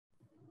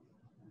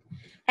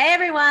Hey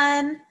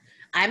everyone,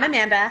 I'm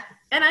Amanda,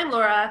 And I'm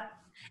Laura.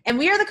 and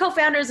we are the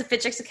co-founders of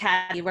FitChicks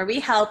Academy, where we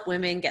help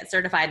women get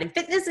certified in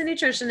fitness and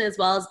nutrition as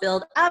well as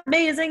build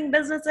amazing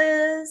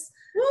businesses.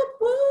 Whoop,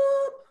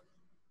 whoop.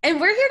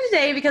 And we're here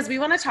today because we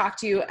want to talk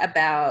to you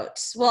about,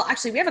 well,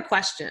 actually, we have a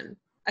question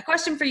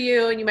for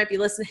you, and you might be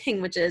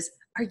listening, which is,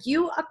 are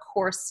you a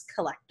course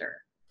collector?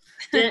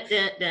 Dun,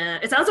 dun, dun.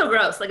 It sounds so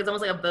gross. Like it's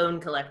almost like a bone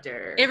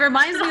collector. It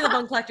reminds me of the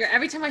bone collector.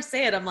 Every time I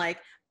say it, I'm like,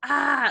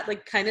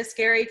 like kind of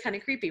scary, kind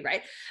of creepy,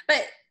 right?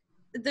 But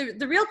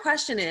the real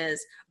question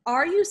is,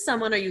 are you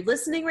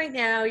listening right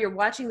now, you're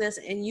watching this,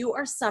 and you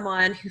are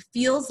someone who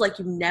feels like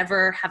you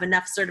never have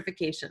enough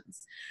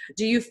certifications?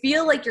 Do you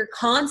feel like you're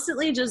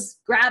constantly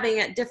just grabbing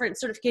at different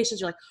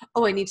certifications? You're like,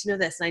 oh, I need to know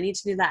this, and I need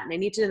to know that, and I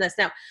need to know this.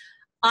 Now,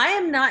 I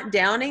am not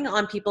downing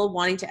on people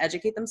wanting to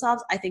educate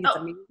themselves. I think it's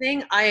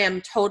amazing. I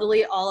am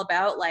totally all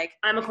about like,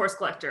 I'm a course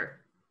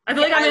collector. I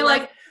feel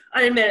like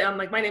I admit it. I'm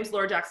like, my name's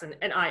Laura Jackson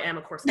and I am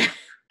a course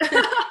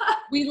collector.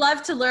 we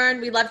love to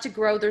learn. We love to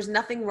grow. There's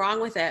nothing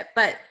wrong with it.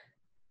 But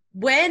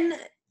when,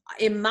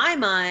 in my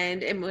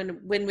mind, and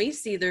when we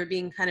see there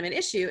being kind of an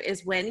issue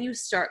is when you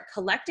start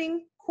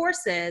collecting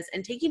courses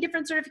and taking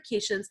different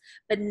certifications,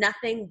 but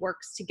nothing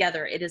works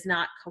together. It is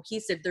not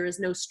cohesive. There is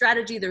no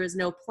strategy. There is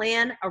no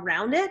plan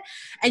around it.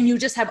 And you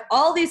just have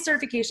all these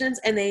certifications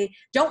and they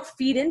don't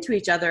feed into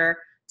each other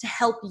to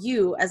help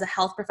you as a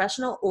health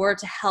professional or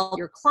to help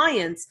your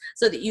clients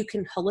so that you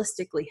can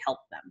holistically help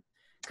them.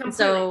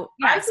 So,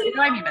 yeah, so what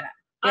do I mean by that?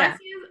 Yeah. I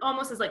see it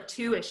almost as like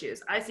two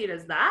issues. I see it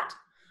as that.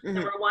 Mm-hmm.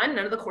 Number one,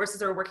 none of the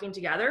courses are working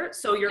together.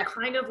 So you're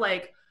kind of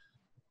like,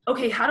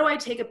 okay, how do I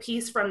take a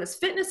piece from this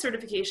fitness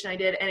certification I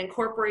did and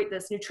incorporate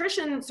this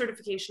nutrition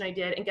certification I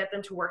did and get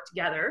them to work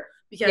together?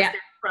 Because they're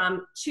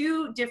from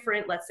two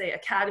different, let's say,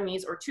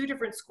 academies or two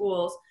different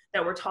schools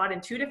that were taught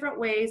in two different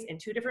ways, in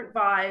two different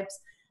vibes.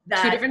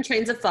 Two different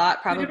trains of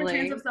thought, probably. Two different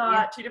trains of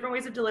thought, two different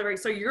ways of delivery.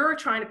 So you're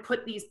trying to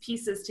put these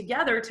pieces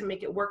together to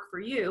make it work for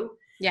you.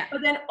 Yeah.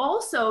 But then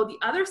also the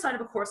other side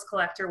of a course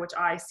collector, which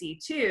I see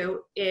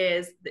too,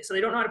 is so they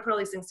don't know how to put all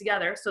these things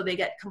together. So they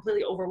get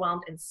completely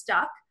overwhelmed and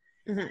stuck.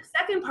 Mm-hmm. The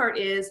second part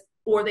is,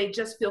 or they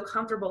just feel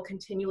comfortable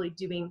continually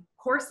doing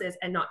courses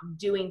and not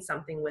doing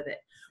something with it,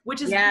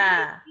 which is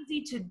really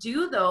easy to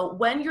do though,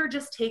 when you're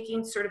just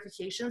taking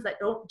certifications that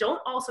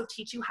don't also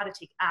teach you how to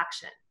take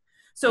action.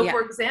 So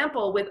for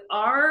example, with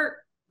our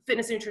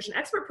fitness and nutrition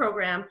expert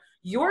program,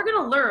 you're going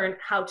to learn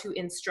how to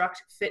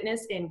instruct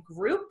fitness in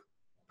group,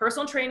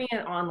 personal training,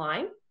 and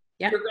online.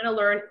 You're going to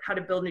learn how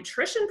to build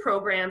nutrition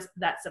programs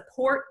that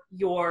support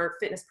your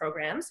fitness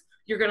programs.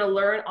 You're going to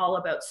learn all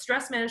about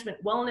stress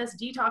management, wellness,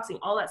 detoxing,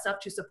 all that stuff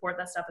to support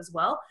that stuff as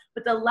well.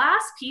 But the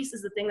last piece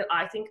is the thing that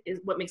I think is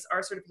what makes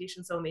our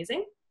certification so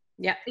amazing.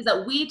 Is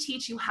that we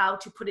teach you how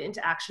to put it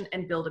into action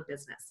and build a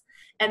business.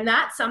 And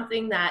that's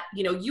something that,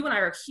 you and I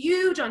are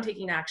huge on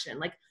taking action.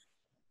 Like,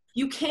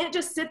 you can't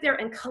just sit there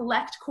and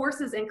collect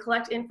courses and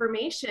collect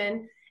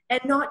information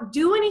and not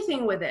do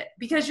anything with it,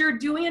 because you're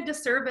doing a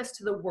disservice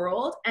to the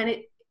world. And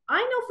I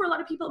know for a lot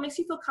of people, it makes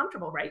you feel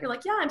comfortable, right? You're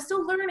like, yeah, I'm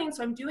still learning,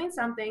 so I'm doing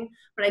something,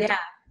 but I don't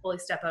fully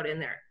step out in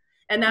there.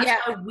 And that's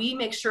why we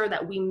make sure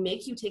that we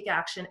make you take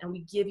action and we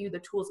give you the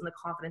tools and the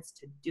confidence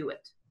to do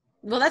it.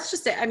 Well, that's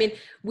just it. I mean,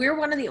 we're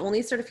one of the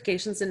only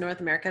certifications in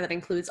North America that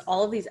includes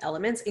all of these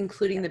elements,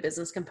 including the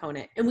business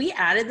component. And we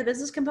added the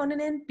business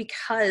component in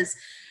because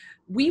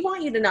we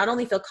want you to not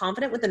only feel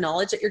confident with the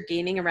knowledge that you're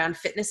gaining around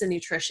fitness and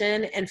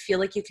nutrition and feel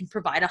like you can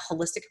provide a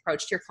holistic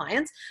approach to your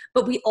clients,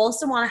 but we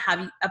also want to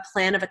have a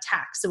plan of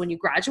attack. So when you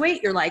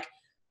graduate, you're like,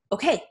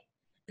 okay,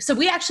 so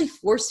we actually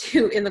force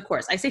you in the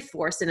course. I say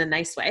force in a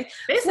nice way.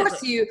 Basically.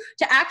 Force you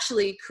to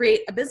actually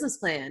create a business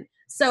plan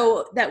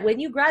so that when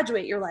you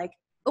graduate, you're like,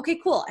 okay,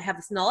 cool. I have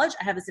this knowledge.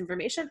 I have this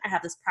information. I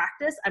have this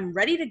practice. I'm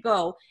ready to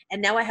go.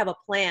 And now I have a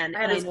plan.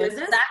 And I know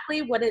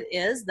exactly what it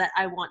is that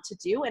I want to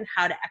do and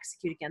how to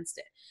execute against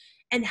it.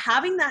 And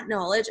having that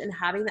knowledge and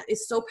having that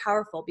is so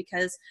powerful,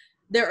 because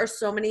there are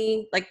so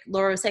many, like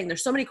Laura was saying,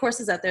 there's so many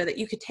courses out there that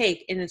you could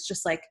take. And it's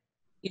just like,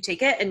 you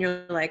take it and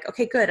you're like,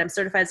 okay, good. I'm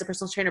certified as a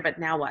personal trainer, but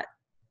now what?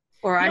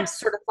 Or I'm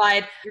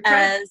certified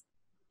as,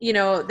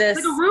 this.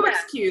 Like a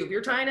Rubik's Cube.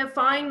 You're trying to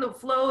find the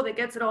flow that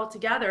gets it all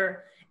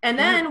together. And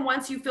then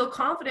once you feel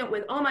confident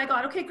with, oh my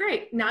God, okay,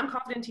 great. Now I'm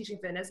confident in teaching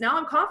fitness. Now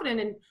I'm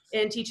confident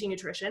in teaching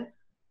nutrition.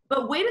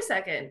 But wait a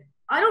second,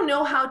 I don't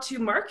know how to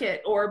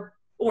market or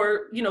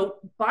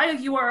buy a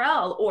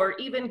URL or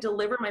even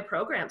deliver my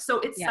program. So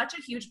it's such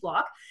a huge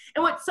block.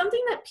 And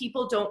something that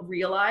people don't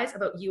realize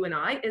about you and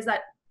I is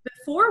that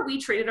before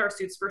we traded our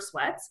suits for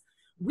sweats,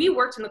 we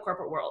worked in the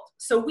corporate world.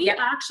 So we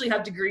actually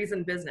have degrees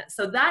in business.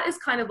 So that is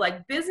kind of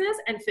like business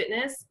and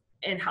fitness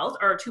and health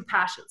are our two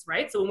passions,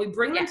 right? So when we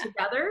bring them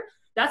together,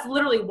 that's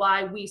literally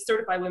why we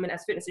certify women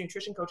as fitness and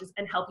nutrition coaches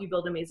and help you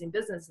build amazing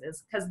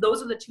businesses, because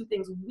those are the two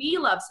things we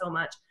love so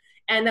much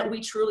and that we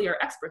truly are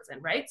experts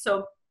in, right?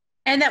 So,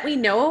 and that we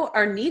know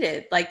are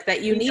needed, like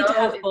that you need to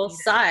have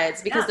both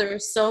sides, because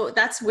there's so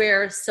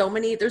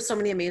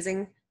many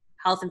amazing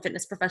health and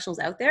fitness professionals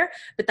out there,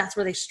 but that's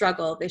where they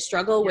struggle. They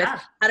struggle with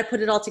how to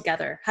put it all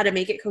together, how to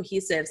make it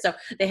cohesive. So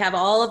they have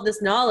all of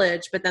this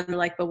knowledge, but then they're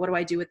like, but what do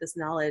I do with this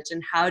knowledge?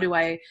 And how do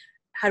I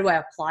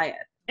apply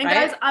it? And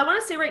guys, I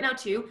want to say right now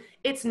too,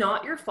 it's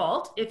not your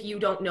fault if you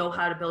don't know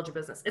how to build your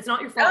business. It's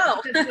not your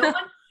fault because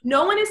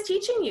no one is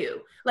teaching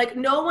you. Like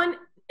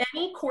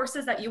any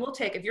courses that you will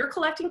take, if you're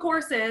collecting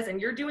courses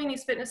and you're doing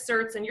these fitness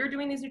certs and you're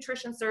doing these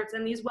nutrition certs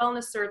and these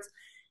wellness certs,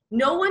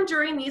 no one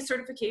during these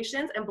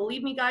certifications, and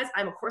believe me guys,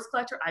 I'm a course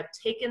collector, I've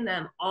taken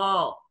them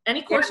all.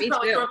 Any course you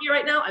probably throw at me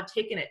right now, I've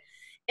taken it.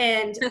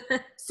 And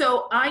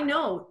so I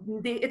know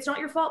it's not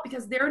your fault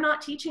because they're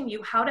not teaching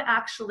you how to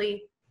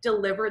actually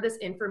deliver this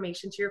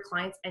information to your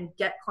clients and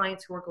get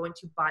clients who are going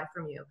to buy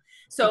from you.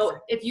 So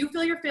if you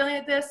feel you're failing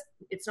at this,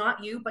 it's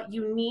not you, but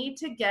you need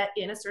to get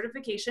in a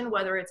certification,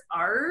 whether it's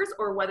ours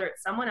or whether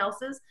it's someone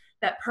else's,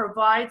 that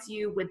provides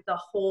you with the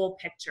whole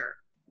picture.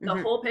 The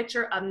whole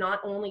picture of not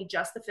only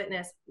just the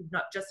fitness,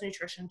 not just the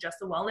nutrition, just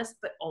the wellness,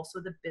 but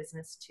also the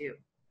business too.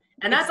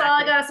 And that's all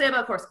I got to say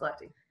about course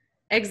collecting.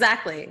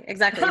 Exactly.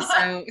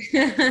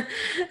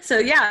 So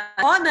yeah,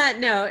 on that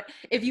note,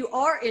 if you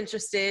are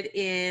interested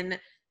in,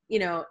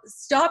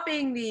 stop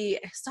the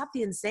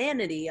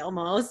insanity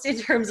almost in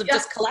terms of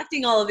just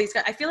collecting all of these.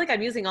 I feel like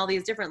I'm using all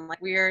these different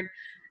like weird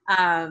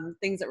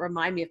things that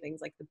remind me of things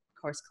like the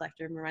course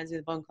collector reminds me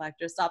of the bone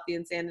collector. Stop the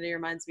insanity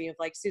reminds me of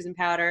like Susan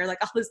Powter, like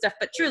all this stuff.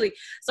 But truly,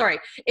 sorry,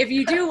 if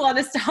you do want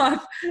to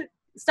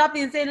stop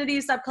the insanity,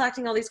 stop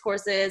collecting all these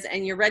courses,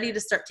 and you're ready to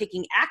start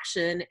taking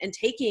action and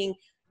taking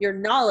your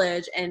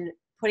knowledge and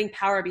putting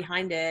power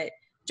behind it,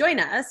 join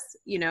us.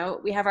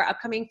 We have our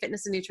upcoming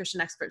fitness and nutrition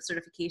expert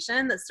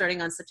certification that's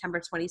starting on September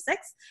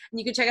 26th. And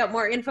you can check out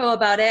more info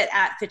about it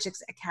at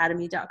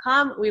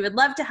fitchicksacademy.com. We would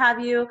love to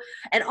have you.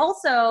 And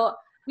also,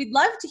 we'd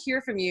love to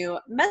hear from you.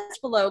 Message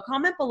below,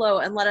 comment below,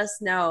 and let us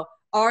know,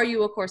 are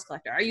you a course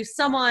collector? Are you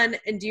someone,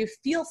 and do you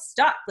feel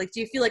stuck? Like, do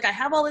you feel like I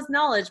have all this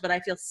knowledge, but I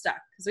feel stuck?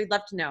 Because we'd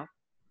love to know.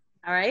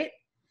 All right?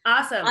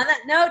 Awesome. On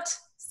that note,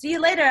 see you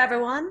later,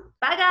 everyone.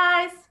 Bye,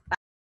 guys.